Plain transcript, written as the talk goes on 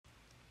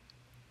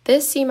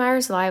This C.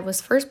 Myers Live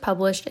was first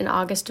published in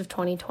August of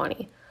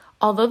 2020.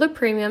 Although the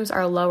premiums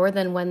are lower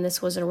than when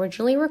this was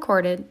originally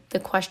recorded, the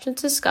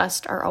questions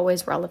discussed are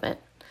always relevant.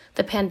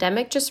 The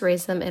pandemic just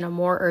raised them in a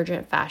more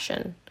urgent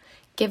fashion.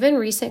 Given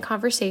recent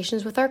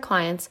conversations with our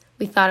clients,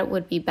 we thought it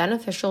would be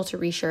beneficial to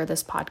reshare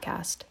this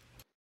podcast.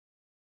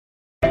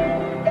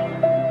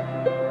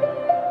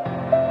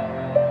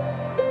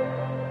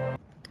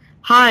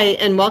 Hi,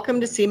 and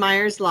welcome to C.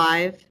 Myers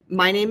Live.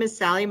 My name is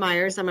Sally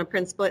Myers. I'm a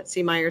principal at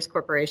C. Myers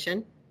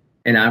Corporation.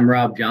 And I'm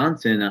Rob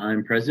Johnson.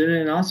 I'm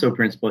president and also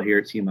principal here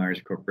at C.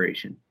 Myers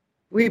Corporation.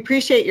 We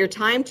appreciate your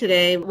time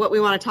today. What we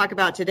want to talk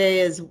about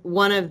today is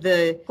one of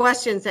the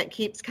questions that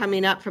keeps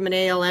coming up from an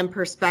ALM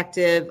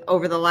perspective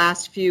over the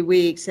last few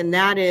weeks, and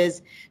that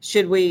is,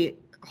 should we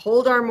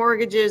hold our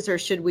mortgages or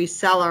should we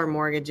sell our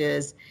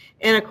mortgages?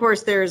 And of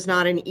course, there is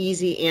not an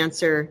easy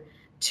answer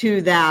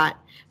to that.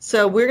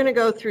 So we're going to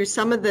go through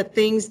some of the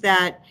things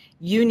that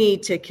you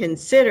need to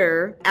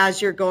consider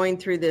as you're going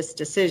through this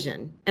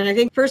decision. And I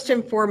think first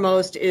and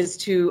foremost is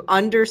to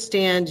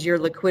understand your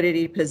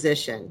liquidity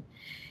position.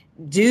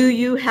 Do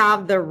you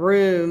have the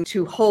room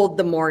to hold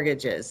the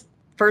mortgages?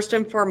 First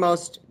and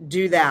foremost,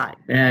 do that.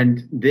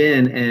 And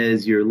then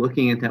as you're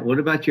looking at that, what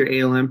about your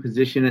ALM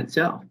position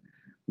itself?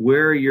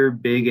 Where are your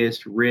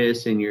biggest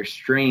risks and your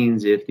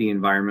strains if the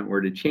environment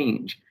were to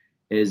change?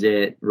 Is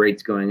it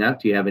rates going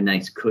up? Do you have a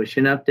nice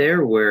cushion up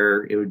there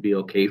where it would be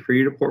okay for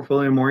you to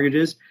portfolio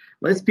mortgages?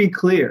 Let's be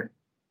clear.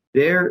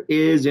 There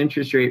is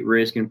interest rate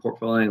risk in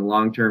portfolioing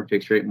long-term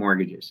fixed rate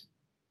mortgages.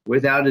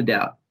 Without a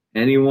doubt,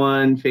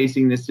 anyone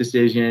facing this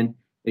decision,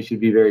 they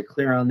should be very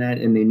clear on that,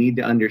 and they need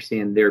to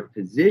understand their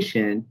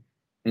position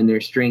and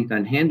their strength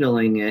on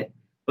handling it,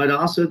 but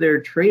also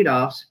their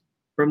trade-offs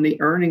from the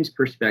earnings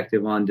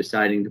perspective on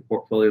deciding to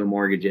portfolio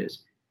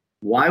mortgages.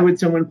 Why would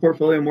someone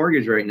portfolio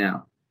mortgage right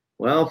now?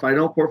 Well, if I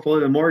don't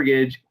portfolio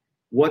mortgage,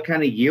 what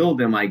kind of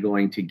yield am I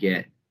going to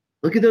get?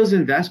 Look at those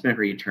investment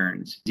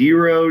returns,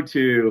 0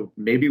 to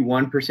maybe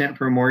 1%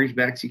 for a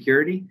mortgage-backed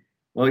security.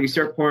 Well, you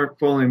start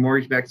portfolioing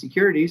mortgage-backed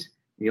securities,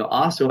 you'll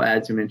also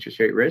add some interest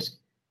rate risk,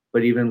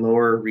 but even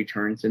lower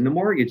returns in the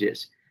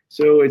mortgages.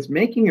 So it's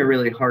making a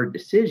really hard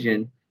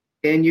decision.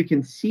 And you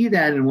can see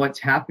that in what's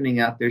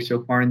happening out there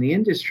so far in the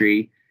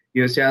industry.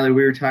 You know, Sally,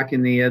 we were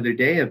talking the other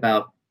day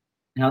about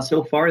how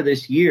so far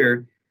this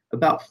year,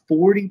 about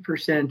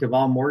 40% of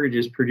all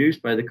mortgages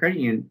produced by the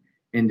credit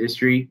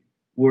industry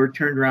were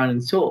turned around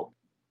and sold.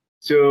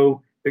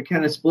 So they're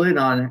kind of split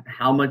on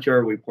how much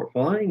are we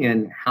portfolioing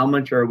and how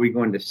much are we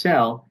going to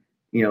sell,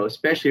 you know,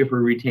 especially if we're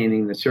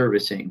retaining the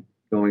servicing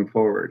going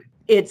forward.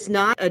 It's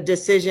not a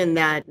decision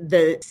that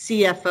the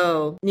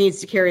CFO needs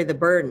to carry the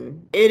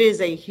burden. It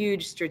is a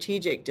huge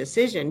strategic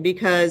decision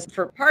because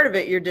for part of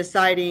it, you're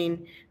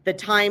deciding the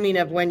timing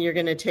of when you're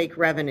going to take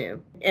revenue.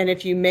 And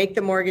if you make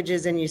the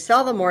mortgages and you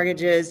sell the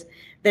mortgages,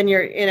 then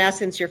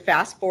you're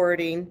fast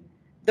forwarding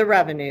the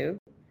revenue,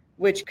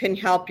 which can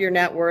help your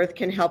net worth,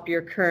 can help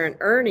your current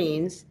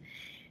earnings.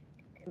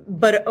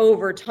 But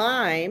over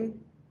time,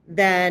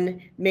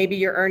 then maybe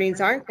your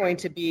earnings aren't going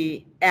to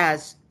be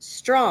as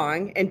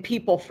strong, and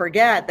people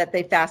forget that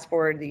they fast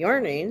forward the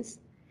earnings.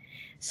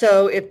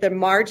 So if the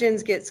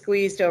margins get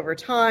squeezed over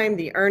time,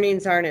 the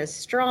earnings aren't as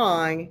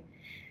strong,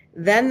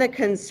 then the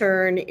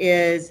concern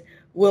is,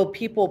 will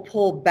people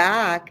pull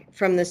back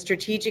from the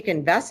strategic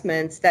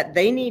investments that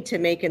they need to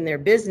make in their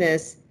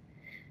business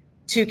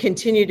to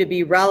continue to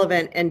be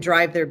relevant and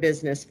drive their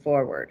business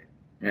forward?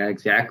 Yeah,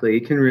 exactly.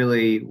 It can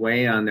really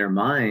weigh on their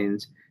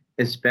minds,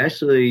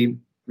 especially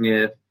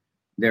if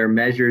their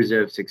measures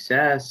of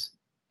success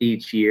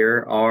each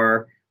year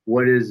are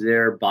what is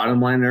their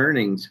bottom line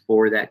earnings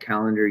for that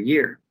calendar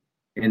year.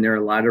 And there are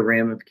a lot of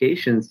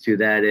ramifications to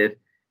that. If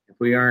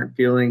we aren't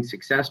feeling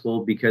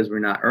successful because we're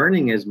not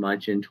earning as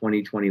much in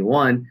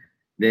 2021,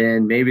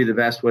 then maybe the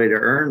best way to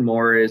earn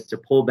more is to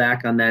pull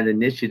back on that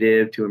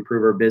initiative to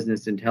improve our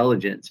business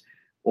intelligence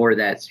or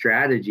that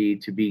strategy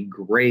to be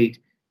great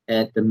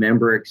at the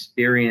member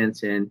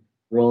experience and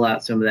roll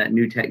out some of that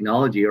new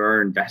technology or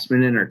our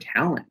investment in our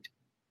talent.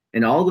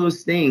 And all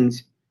those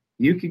things,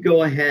 you could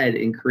go ahead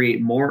and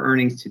create more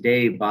earnings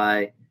today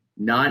by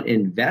not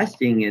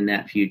investing in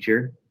that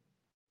future.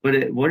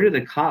 But what are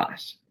the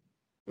costs?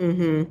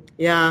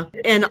 Yeah.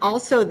 And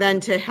also then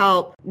to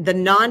help the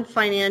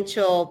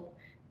non-financial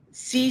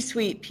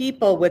C-suite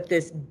people with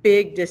this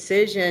big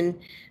decision,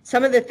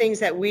 some of the things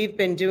that we've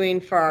been doing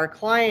for our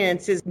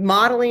clients is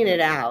modeling it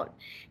out.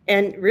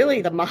 And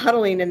really the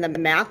modeling and the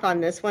math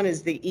on this one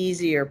is the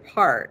easier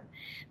part,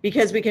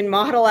 because we can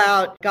model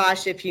out,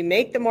 gosh, if you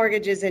make the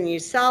mortgages and you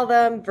sell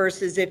them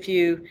versus if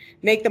you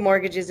make the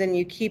mortgages and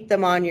you keep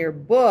them on your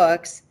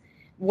books,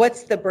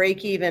 what's the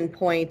break-even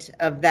point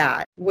of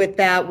that? With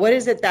that, what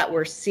is it that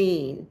we're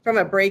seeing from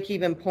a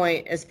break-even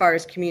point as far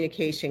as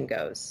communication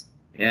goes?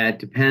 Yeah, it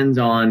depends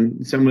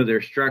on some of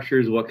their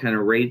structures, what kind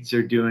of rates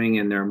they're doing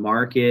in their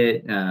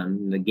market,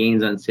 the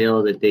gains on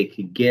sale that they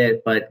could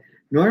get. But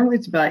normally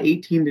it's about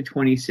 18 to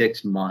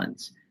 26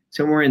 months.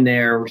 Somewhere in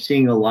there, we're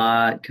seeing a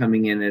lot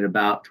coming in at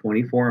about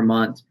 24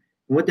 months.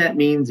 And what that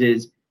means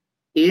is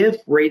if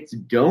rates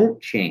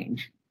don't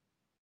change,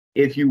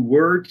 if you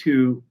were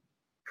to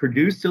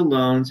produce the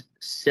loans,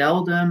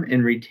 sell them,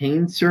 and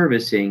retain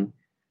servicing,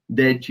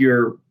 that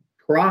you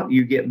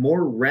get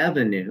more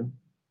revenue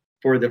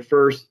for the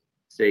first,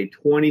 say,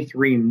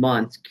 23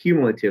 months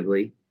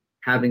cumulatively,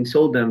 having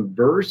sold them,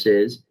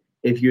 versus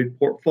if you had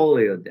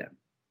portfolioed them.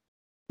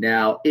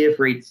 Now, if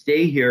rates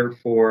stay here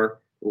for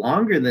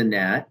longer than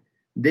that,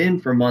 then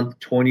for month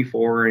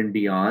 24 and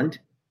beyond,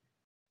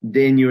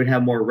 then you would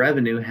have more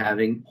revenue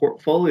having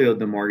portfolioed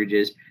the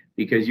mortgages,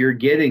 because you're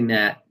getting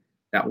that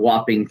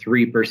whopping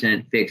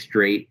 3% fixed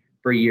rate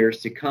for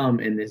years to come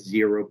in this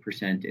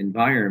 0%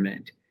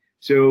 environment.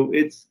 So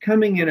it's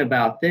coming in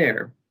about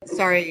there.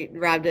 Sorry,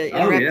 Rob, to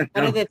interrupt.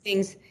 One of the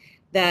things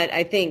that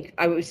I think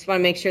I just want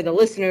to make sure the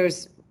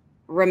listeners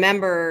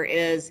remember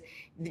is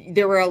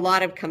there were a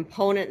lot of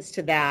components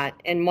to that.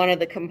 And one of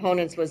the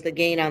components was the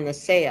gain on the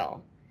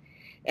sale.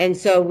 And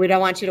so we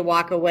don't want you to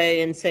walk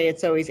away and say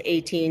it's always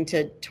 18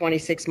 to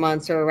 26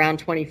 months or around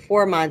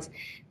 24 months,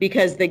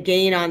 because the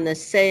gain on the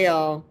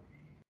sale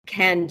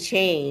can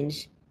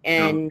change,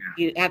 and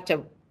you have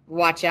to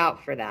watch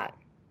out for that.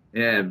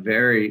 Yeah,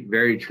 very,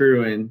 very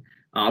true. And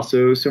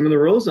also some of the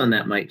rules on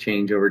that might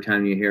change over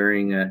time. You're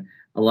hearing a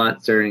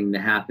lot starting to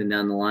happen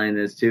down the line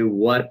as to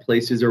what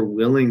places are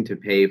willing to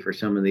pay for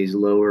some of these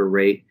lower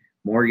rate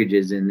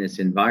mortgages in this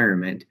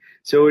environment.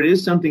 So it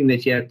is something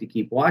that you have to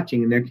keep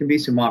watching, and there can be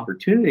some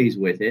opportunities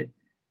with it.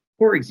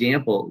 For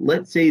example,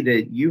 let's say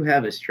that you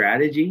have a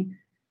strategy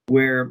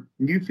where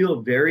you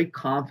feel very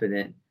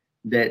confident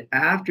that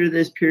after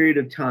this period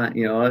of time,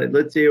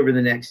 let's say over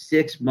the next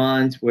 6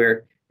 months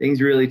where things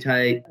are really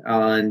tight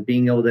on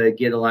being able to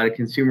get a lot of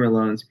consumer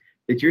loans,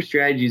 that your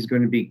strategy is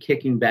going to be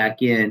kicking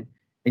back in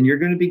and you're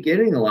going to be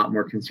getting a lot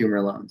more consumer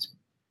loans.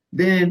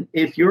 Then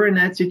if you're in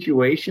that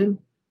situation,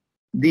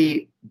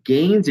 the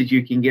gains that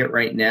you can get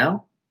right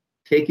now,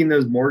 taking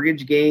those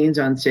mortgage gains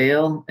on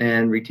sale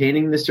and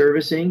retaining the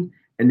servicing,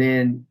 and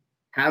then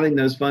having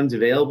those funds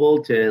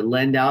available to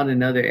lend out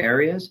in other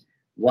areas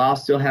while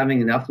still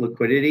having enough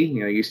liquidity.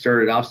 You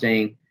started off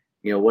saying,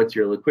 what's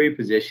your liquidity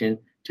position,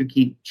 to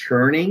keep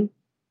churning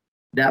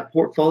that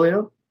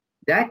portfolio.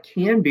 That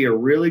can be a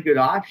really good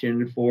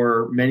option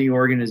for many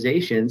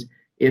organizations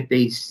if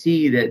they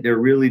see that they're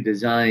really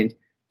designed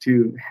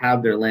to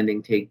have their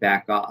lending take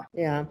back off.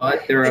 Yeah.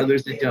 But there are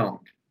others that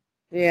don't.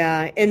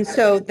 Yeah. And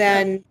so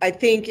then I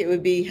think it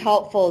would be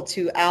helpful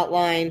to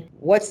outline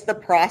what's the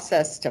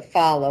process to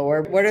follow,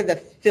 or what are the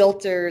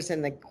filters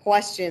and the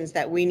questions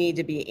that we need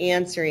to be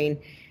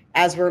answering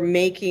as we're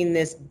making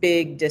this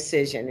big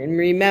decision. And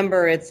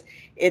remember, it's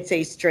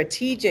a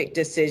strategic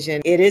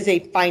decision. It is a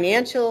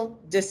financial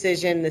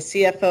decision. The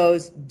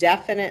CFOs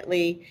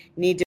definitely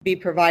need to be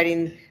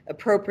providing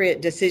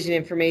appropriate decision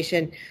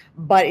information,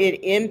 but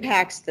it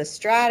impacts the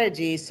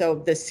strategy. So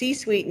the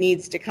C-suite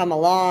needs to come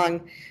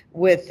along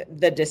with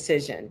the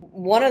decision.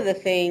 One of the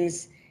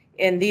things,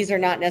 and these are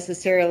not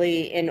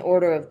necessarily in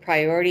order of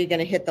priority, going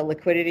to hit the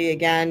liquidity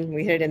again.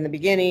 We hit it in the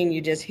beginning.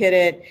 You just hit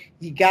it.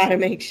 You got to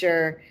make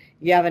sure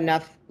you have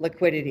enough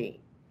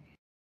liquidity.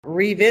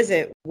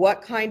 Revisit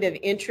what kind of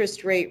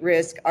interest rate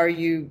risk are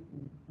you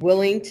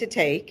willing to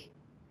take.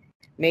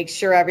 Make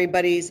sure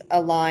everybody's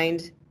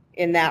aligned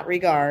in that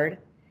regard.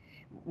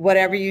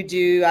 Whatever you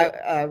do,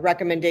 a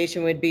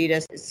recommendation would be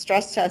to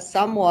stress test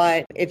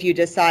somewhat if you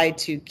decide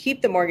to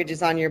keep the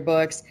mortgages on your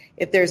books,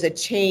 if there's a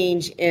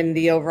change in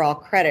the overall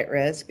credit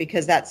risk,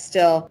 because that's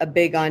still a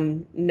big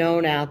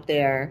unknown out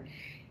there.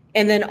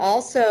 And then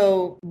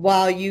also,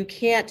 while you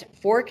can't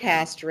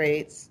forecast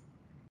rates,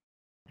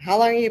 how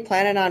long are you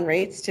planning on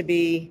rates to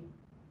be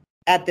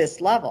at this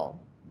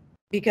level?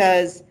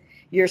 Because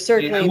you're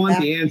certainly... I want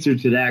the answer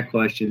to that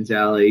question,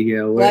 Sally.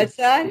 What's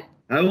that?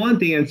 I want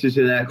the answer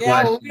to that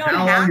question. Well, we don't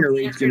How have long are the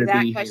rates answer going to to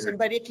that be question, here?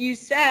 but if you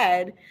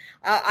said,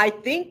 I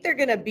think they're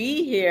going to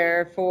be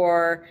here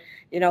for,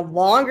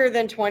 longer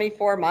than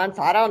 24 months,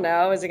 I don't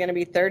know, is it going to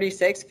be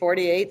 36,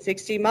 48,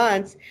 60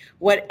 months?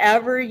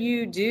 Whatever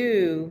you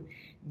do,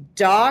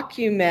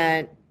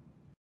 document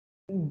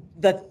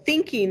the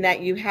thinking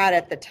that you had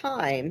at the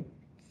time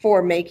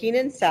for making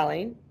and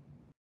selling,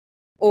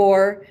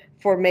 or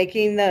for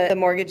making the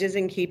mortgages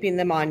and keeping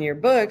them on your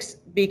books,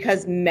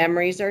 because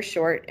memories are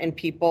short and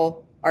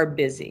people are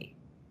busy.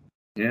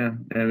 Yeah,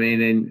 I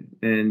mean,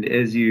 and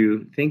as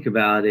you think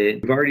about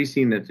it, we've already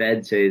seen the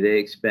Fed say they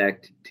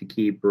expect to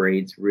keep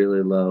rates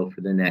really low for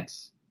the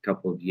next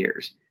couple of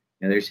years.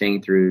 They're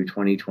saying through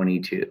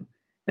 2022.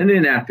 And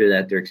then after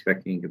that, they're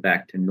expecting to go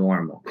back to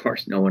normal. Of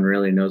course, no one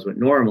really knows what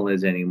normal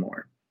is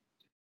anymore.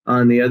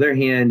 On the other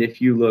hand,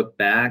 if you look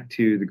back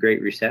to the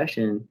Great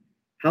Recession,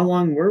 how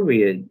long were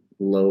we at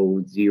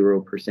low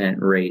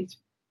 0% rates?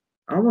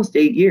 Almost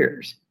 8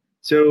 years.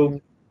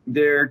 So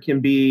there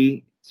can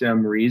be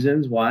some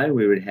reasons why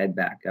we would head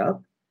back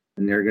up,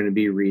 and there are going to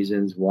be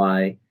reasons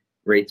why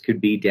rates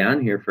could be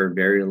down here for a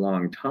very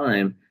long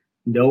time.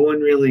 No one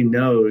really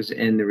knows,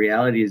 and the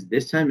reality is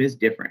this time is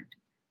different.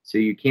 So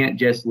you can't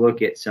just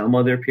look at some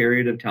other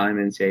period of time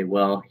and say,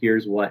 well,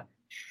 here's what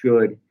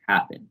should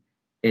happen.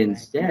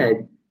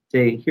 Instead,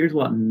 say, here's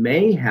what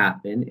may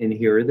happen, and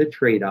here are the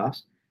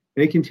trade-offs.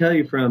 And it can tell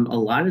you from a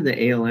lot of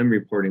the ALM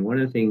reporting, one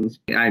of the things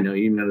I know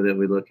that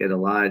we look at a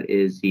lot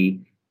is the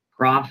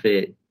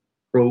profit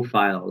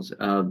profiles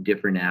of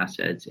different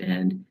assets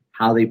and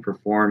how they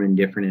perform in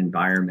different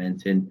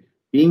environments, and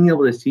being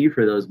able to see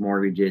for those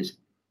mortgages,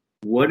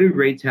 what do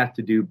rates have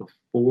to do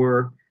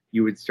before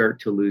you would start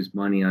to lose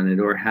money on it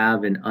or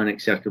have an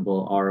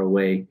unacceptable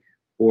ROA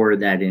for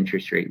that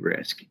interest rate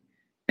risk.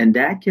 And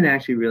that can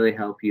actually really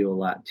help you a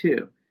lot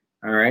too.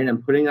 All right,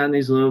 I'm putting on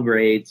these low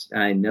rates.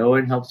 I know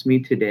it helps me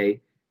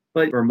today,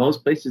 but for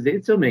most places,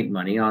 they'd still make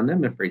money on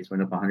them if rates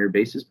went up 100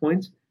 basis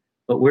points.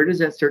 But where does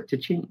that start to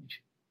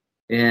change?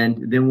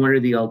 And then what are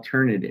the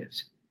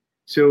alternatives?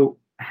 So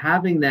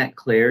having that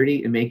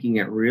clarity and making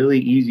it really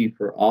easy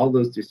for all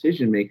those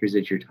decision makers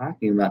that you're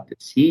talking about to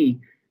see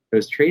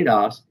those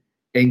trade-offs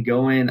and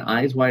go in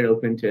eyes wide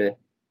open to,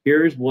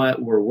 here's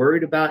what we're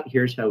worried about,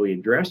 here's how we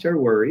address our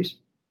worries,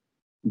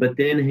 but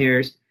then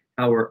here's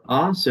how we're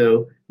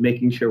also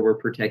making sure we're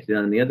protected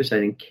on the other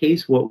side in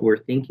case what we're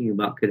thinking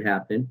about could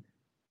happen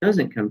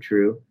doesn't come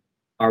true.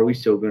 Are we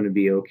still going to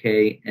be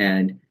okay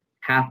and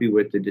happy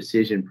with the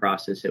decision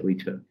process that we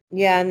took?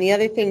 Yeah, and the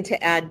other thing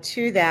to add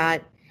to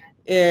that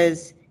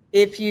is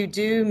if you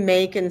do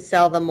make and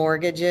sell the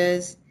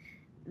mortgages,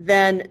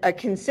 then a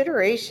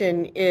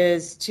consideration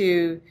is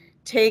to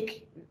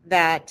take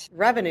that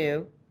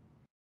revenue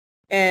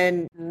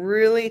and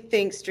really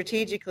think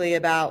strategically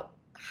about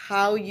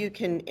how you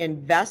can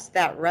invest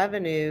that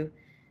revenue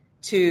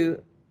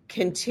to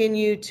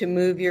continue to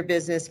move your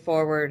business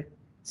forward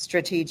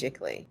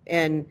strategically.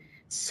 And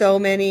so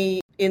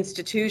many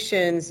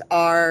institutions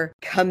are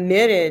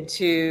committed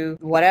to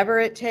whatever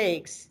it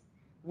takes.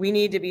 We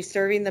need to be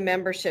serving the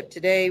membership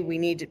today. We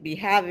need to be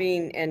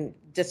having and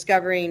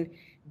discovering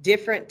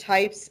different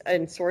types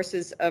and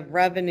sources of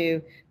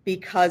revenue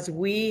because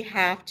we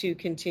have to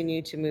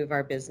continue to move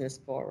our business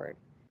forward.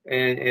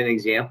 And an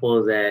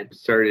example that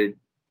started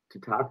to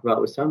talk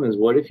about with some is,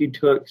 what if you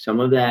took some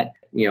of that,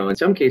 in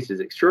some cases,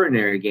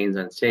 extraordinary gains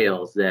on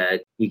sales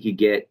that you could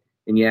get,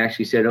 and you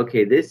actually said,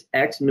 okay, this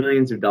X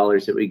millions of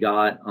dollars that we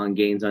got on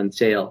gains on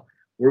sale,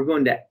 we're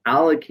going to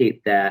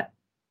allocate that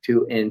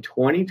to, in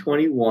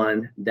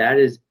 2021, that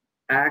is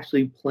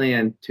actually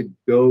planned to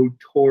go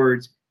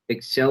towards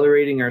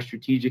accelerating our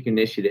strategic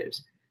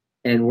initiatives.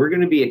 And we're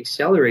going to be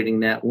accelerating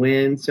that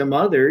when some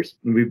others,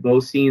 and we've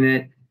both seen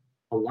it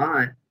a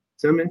lot,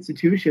 some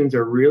institutions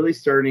are really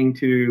starting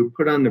to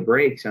put on the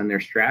brakes on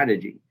their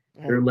strategy.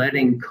 They're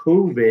letting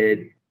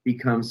COVID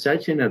become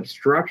such an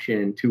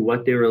obstruction to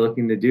what they were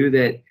looking to do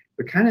that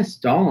they're kind of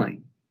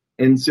stalling.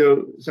 And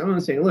so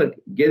someone's saying, look,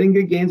 getting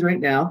good gains right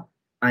now.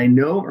 I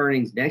know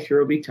earnings next year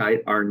will be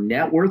tight. Our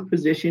net worth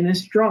position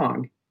is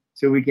strong,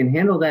 so we can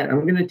handle that.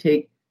 I'm going to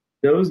take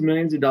those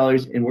millions of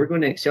dollars and we're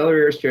going to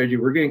accelerate our strategy.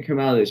 We're going to come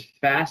out of this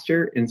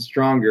faster and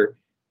stronger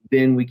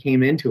than we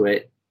came into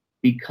it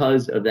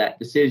because of that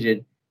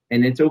decision.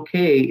 And it's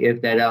okay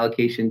if that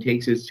allocation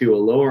takes us to a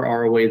lower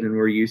ROA than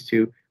we're used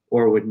to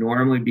or would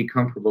normally be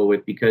comfortable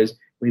with, because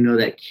we know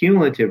that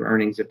cumulative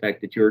earnings effect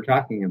that you were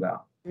talking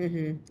about.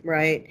 Mm-hmm,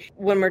 right.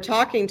 When we're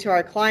talking to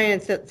our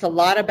clients, it's a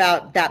lot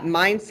about that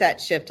mindset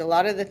shift. A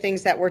lot of the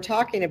things that we're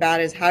talking about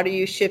is how do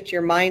you shift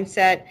your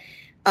mindset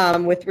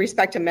with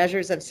respect to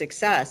measures of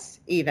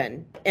success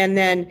even. And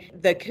then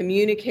the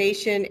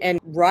communication and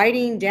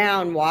writing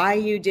down why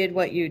you did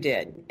what you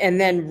did. And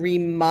then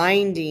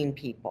reminding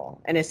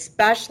people. And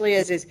especially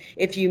as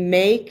if you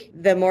make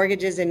the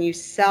mortgages and you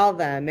sell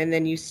them and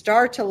then you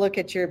start to look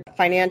at your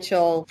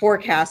financial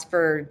forecast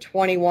for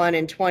 21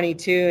 and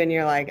 22 and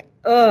you're like,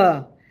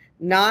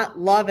 not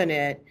loving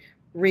it.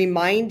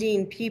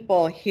 Reminding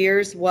people,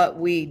 here's what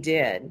we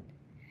did,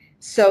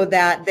 so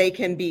that they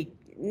can be,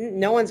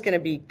 no one's going to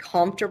be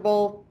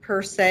comfortable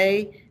per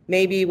se,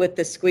 maybe with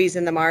the squeeze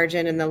in the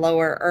margin and the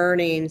lower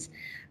earnings,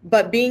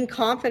 but being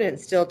confident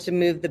still to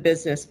move the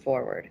business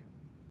forward.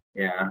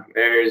 Yeah,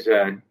 there's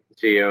a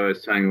CEO I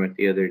was talking with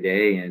the other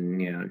day,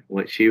 and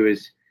what she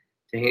was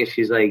saying is,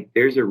 she's like,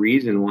 there's a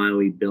reason why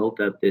we built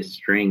up this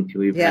strength.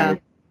 We've had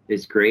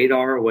this great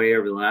ROA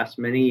over the last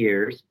many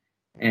years,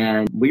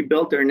 and we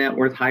built our net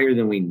worth higher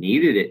than we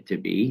needed it to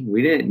be.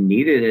 We didn't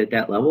need it at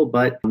that level,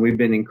 but we've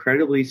been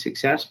incredibly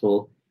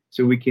successful.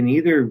 So we can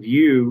either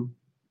view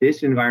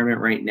this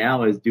environment right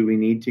now as, do we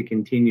need to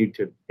continue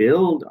to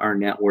build our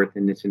net worth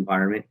in this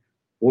environment,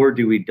 or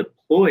do we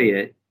deploy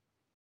it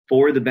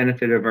for the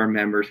benefit of our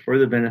members, for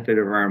the benefit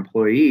of our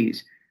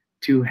employees,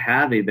 to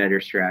have a better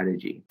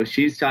strategy? So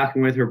she's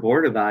talking with her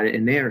board about it,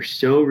 and they are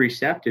so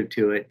receptive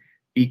to it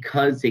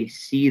because they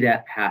see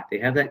that path. They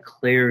have that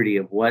clarity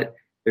of what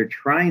they're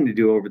trying to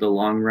do over the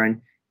long run.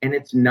 And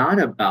it's not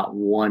about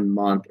 1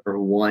 month or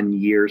 1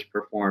 year's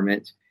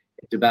performance.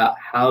 It's about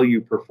how you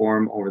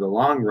perform over the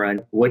long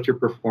run, what you're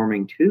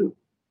performing to.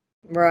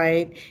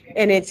 Right.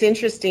 And it's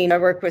interesting. I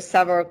work with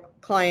several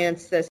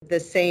clients the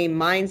same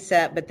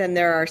mindset, but then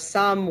there are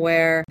some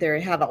where they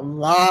have a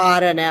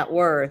lot of net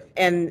worth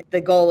and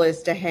the goal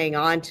is to hang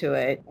on to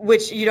it,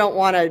 which you don't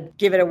want to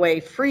give it away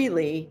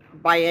freely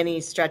by any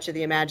stretch of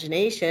the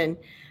imagination.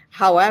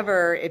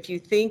 However, if you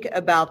think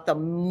about the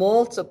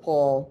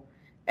multiple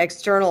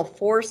external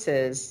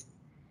forces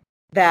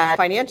that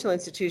financial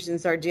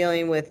institutions are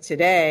dealing with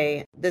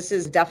today, this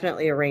is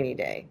definitely a rainy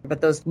day.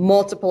 But those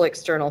multiple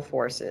external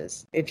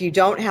forces, if you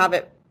don't have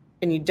it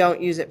and you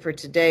don't use it for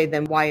today,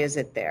 then why is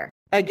it there?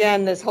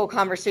 Again, this whole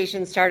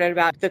conversation started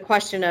about the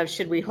question of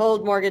should we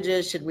hold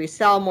mortgages? Should we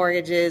sell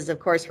mortgages? Of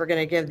course, we're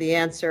going to give the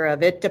answer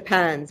of it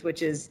depends,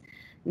 which is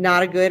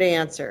not a good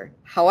answer.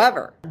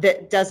 However,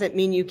 that doesn't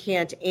mean you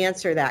can't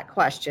answer that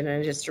question.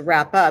 And just to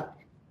wrap up,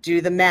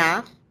 do the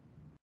math.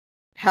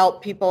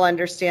 Help people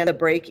understand the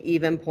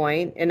break-even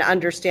point and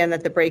understand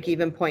that the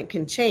break-even point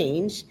can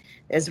change,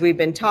 as we've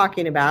been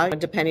talking about,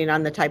 depending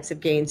on the types of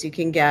gains you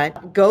can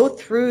get. Go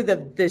through the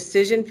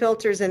decision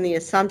filters and the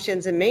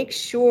assumptions and make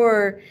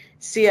sure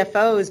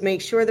CFOs,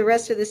 make sure the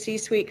rest of the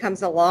C-suite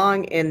comes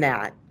along in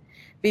that.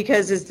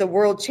 Because as the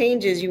world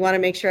changes, you want to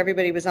make sure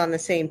everybody was on the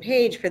same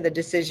page for the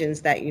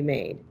decisions that you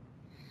made.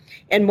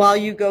 And while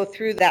you go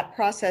through that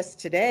process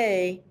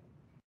today,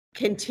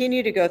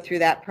 continue to go through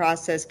that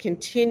process,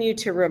 continue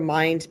to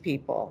remind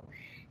people.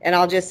 And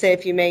I'll just say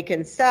if you make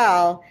and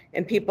sell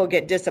and people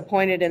get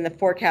disappointed in the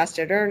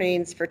forecasted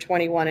earnings for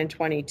 21 and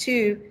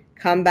 22,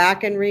 come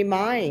back and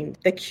remind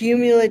the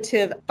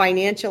cumulative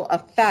financial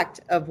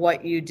effect of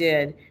what you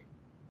did.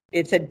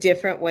 It's a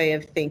different way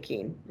of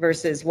thinking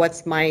versus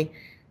what's my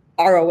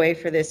ROA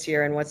for this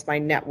year and what's my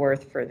net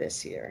worth for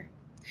this year.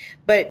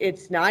 But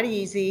it's not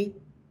easy.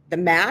 The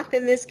math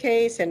in this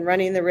case and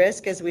running the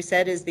risk, as we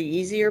said, is the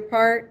easier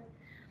part.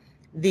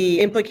 The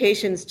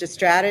implications to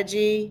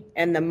strategy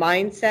and the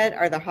mindset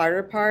are the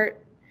harder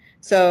part.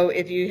 So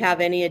if you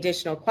have any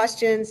additional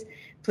questions,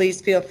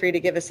 please feel free to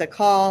give us a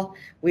call.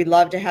 We'd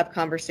love to have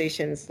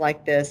conversations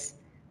like this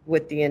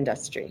with the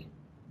industry.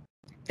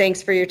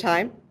 Thanks for your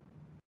time.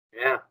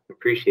 Yeah,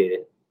 appreciate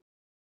it.